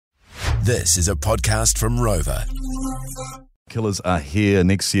This is a podcast from Rover. Killers are here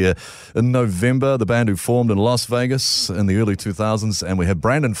next year in November, the band who formed in Las Vegas in the early 2000s, and we have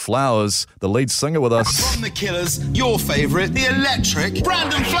Brandon Flowers, the lead singer, with us. From the Killers, your favourite, the Electric,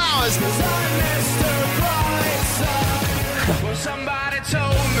 Brandon Flowers. Somebody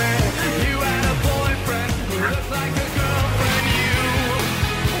told me you had a boyfriend who looked like a girlfriend. You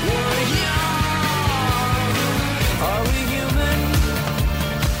were young. Are we human?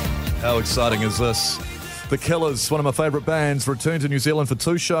 How exciting is this? The Killers, one of my favourite bands, return to New Zealand for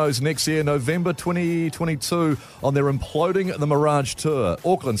 2 shows next year, November 2022, on their Imploding the Mirage tour.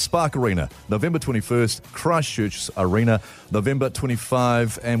 Auckland Spark Arena, November 21st, Christchurch Arena, November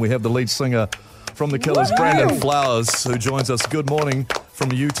 25, and we have the lead singer from the Killers, Brandon Flowers, who joins us. Good morning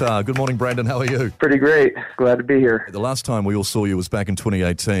from Utah. Good morning, Brandon. How are you? Pretty great. Glad to be here. The last time we all saw you was back in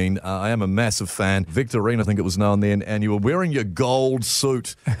 2018. I am a massive fan. Victorine, I think it was known then, and you were wearing your gold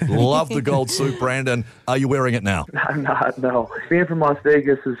suit. Love the gold suit, Brandon. Are you wearing it now? I'm not, no. Being from Las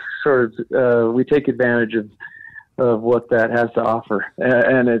Vegas is sort of, we take advantage of what that has to offer.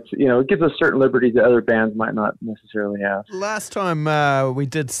 And it's, it gives us certain liberties that other bands might not necessarily have. Last time we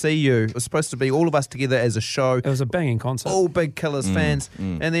did see you, it was supposed to be all of us together as a show. It was a banging concert. All big Killers fans.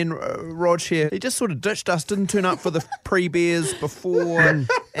 And then Rog here, he just sort of ditched us, didn't turn up for the pre-beers before.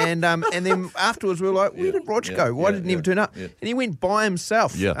 and then afterwards we were like, where did Rog go? Why didn't he even turn up? And he went by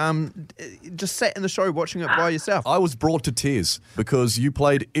himself. Just sat in the show watching it by yourself. I was brought to tears because you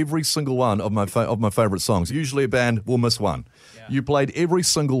played every single one of my favourite songs. Usually a band will miss one. You played every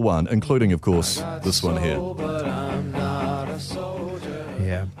single one, including, of course, this one here.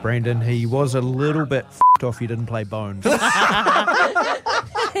 Yeah, Brandon, he was a little bit f***ed off you didn't play Bones. You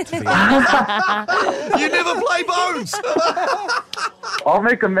never play Bones! I'll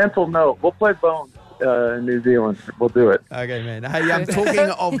make a mental note. We'll play Bones in New Zealand. We'll do it. Okay, man. Hey, I'm talking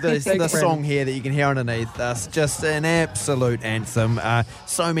of the song here that you can hear underneath us. Just an absolute anthem.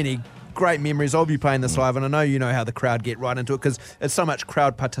 So many great memories of you playing this live, and I know you know how the crowd get right into it because it's so much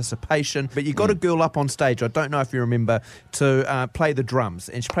crowd participation. But you got a girl up on stage, I don't know if you remember, to play the drums,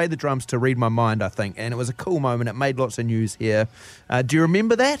 and she played the drums to Read My Mind, I think, and it was a cool moment. It made lots of news here. Do you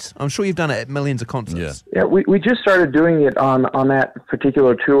remember that? I'm sure you've done it at millions of concerts. Yeah, we just started doing it on that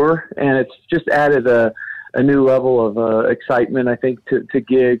particular tour, and it's just added a new level of excitement, I think, to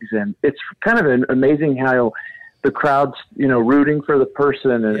gigs, and it's kind of amazing how the crowd's, rooting for the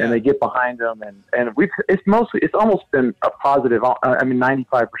person and they get behind them. And it's almost been a positive.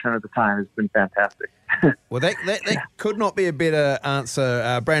 95% of the time it's been fantastic. Well, that could not be a better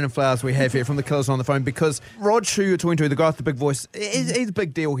answer, Brandon Flowers, we have here from the Killers on the phone, because Rog, who you're talking to, the guy with the big voice, he's a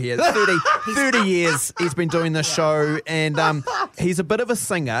big deal here. 30 years he's been doing this show, and he's a bit of a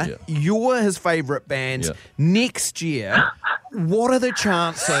singer. Yeah. You're his favourite band. Yeah. Next year, what are the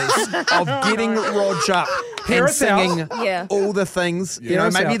chances of getting Rog up and singing all the things?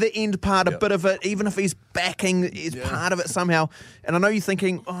 Maybe the end part, a bit of it, even if he's backing is part of it somehow. And I know you're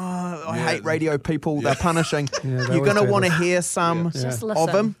thinking, I hate radio people, they're punishing. You're going to want to hear some of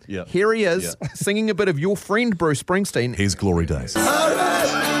him. Yeah. Here he is, singing a bit of your friend Bruce Springsteen. Here's Glory Days.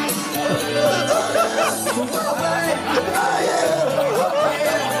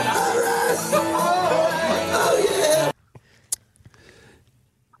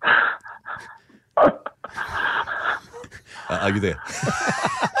 Are you there?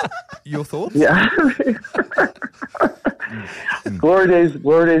 Your thoughts? Yeah. Glory Days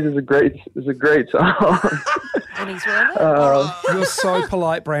is a great song. And he's really You're so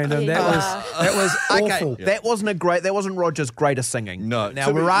polite, Brandon. That was awful. Okay, that wasn't Roger's greatest singing. No. Now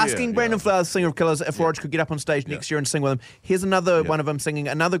we're asking Brandon Flowers, singer of Killers, if Roger could get up on stage next year and sing with him. Here's another one of them singing,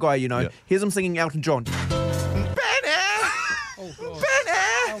 another guy Here's him singing Elton John.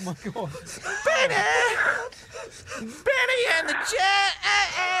 Oh my God. Benny and the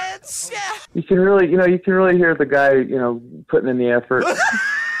Jets. You can really hear the guy, putting in the effort.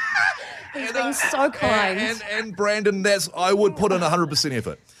 He's being so kind. And Brandon, I would put in 100%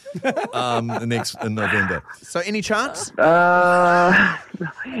 effort. In November. So any chance?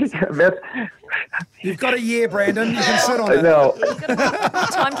 You've got a year, Brandon. You can sit on it. No. You've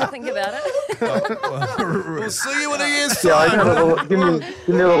got time to think about it. We'll see you in a year's time. Give me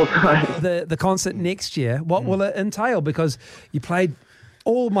a little time. The concert next year, what will it entail? Because you played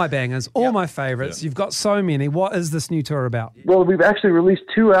all my bangers, all my favourites. You've got so many. What is this new tour about? Well, we've actually released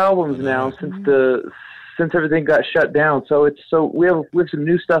 2 albums now since everything got shut down. So we have some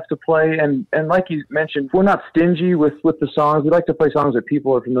new stuff to play, and like you mentioned, we're not stingy with the songs. We like to play songs that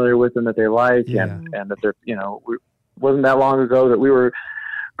people are familiar with and that they like, and that they're, it wasn't that long ago that we were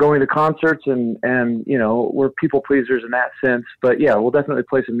going to concerts and we're people pleasers in that sense. But yeah, we'll definitely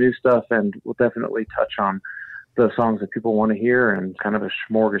play some new stuff, and we'll definitely touch on the songs that people want to hear, and kind of a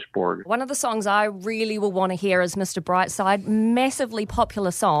smorgasbord. One of the songs I really will want to hear is Mr. Brightside, massively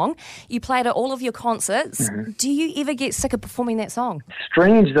popular song. You play it at all of your concerts. Mm-hmm. Do you ever get sick of performing that song?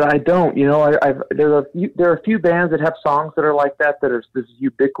 Strange that I don't. There are a few bands that have songs that are like that are this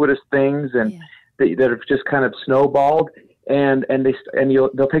ubiquitous things, and that have just kind of snowballed. And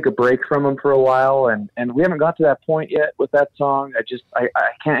they'll take a break from them for a while, and we haven't got to that point yet with that song. I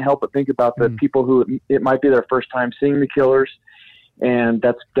can't help but think about the people who it might be their first time seeing the Killers, and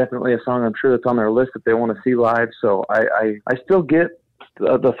that's definitely a song I'm sure that's on their list if they want to see live. So I still get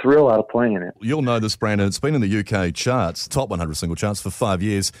the thrill out of playing it. You'll know this, Brandon. It's been in the UK charts, top 100 single charts for 5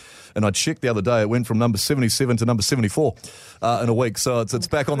 years. And I checked the other day, it went from number 77 to number 74 in a week. So it's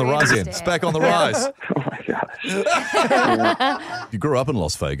back on the rise again. It's back on the rise. Oh my gosh. You grew up in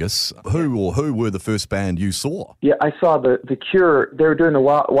Las Vegas. Who were the first band you saw? Yeah, I saw the Cure. They were doing the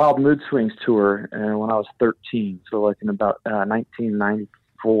Wild Mood Swings tour when I was 13. So like in about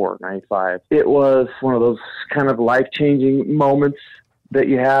 1994, 95. It was one of those kind of life-changing moments that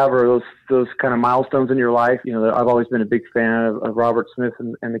you have, or those kind of milestones in your life. I've always been a big fan of Robert Smith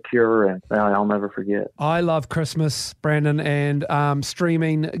and the Cure, and I'll never forget. I love Christmas, Brandon, and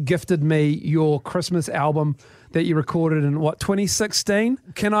streaming gifted me your Christmas album that you recorded in 2016.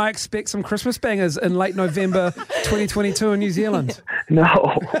 Can I expect some Christmas bangers in late November 2022 in New Zealand? No.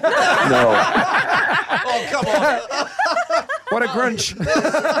 No. Oh, come on. What a Grinch.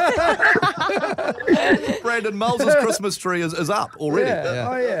 Brandon Miles' Christmas tree is up already. Yeah.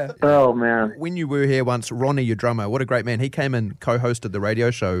 Oh, yeah. Oh, man. When you were here once, Ronnie, your drummer, what a great man. He came and co-hosted the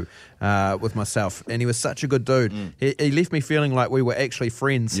radio show with myself, and he was such a good dude. He left me feeling like we were actually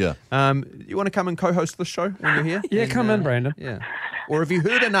friends. Yeah. You want to come and co-host the show when you're here? Yeah, come in, Brandon. Yeah. Or have you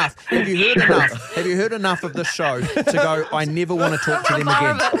heard enough? Have you heard enough of the show to go, I never want to talk to them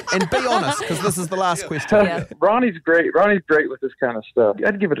again? And be honest, because this is the last question. Yeah. Ronnie's great. Ronnie's great with this kind of stuff.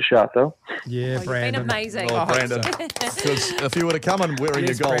 I'd give it a shot, though. Yeah, You've been Brandon. amazing. Oh, Brandon. Because if you were to come in wearing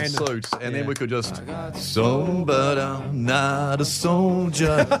Yes, your gold Brandon. suit, and then we could just, so, but I'm not a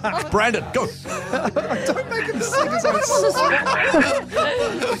soldier. Brandon, go. Don't make him sing his own song.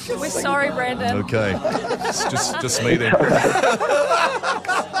 We're sorry, Brandon. Okay. It's just me then.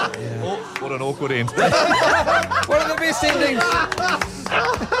 Oh, what an awkward end. One of the best endings.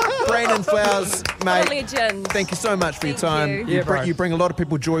 Brandon Flowers, mate. Legend. Thank you so much for your Thank time. you. Yeah, bro. You bring a lot of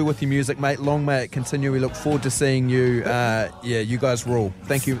people joy with your music, mate. Long may it continue. We look forward to seeing you. You guys rule.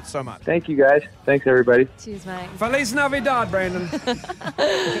 Thank you so much. Thank you, guys. Thanks, everybody. Cheers, mate. Feliz Navidad, Brandon.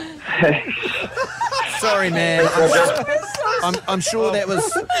 Sorry, man. I'm sure that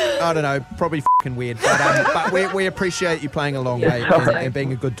was, I don't know, probably fucking weird. But we appreciate you playing along, mate, and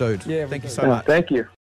being a good dude. Yeah, we Thank you do. so much. Thank you.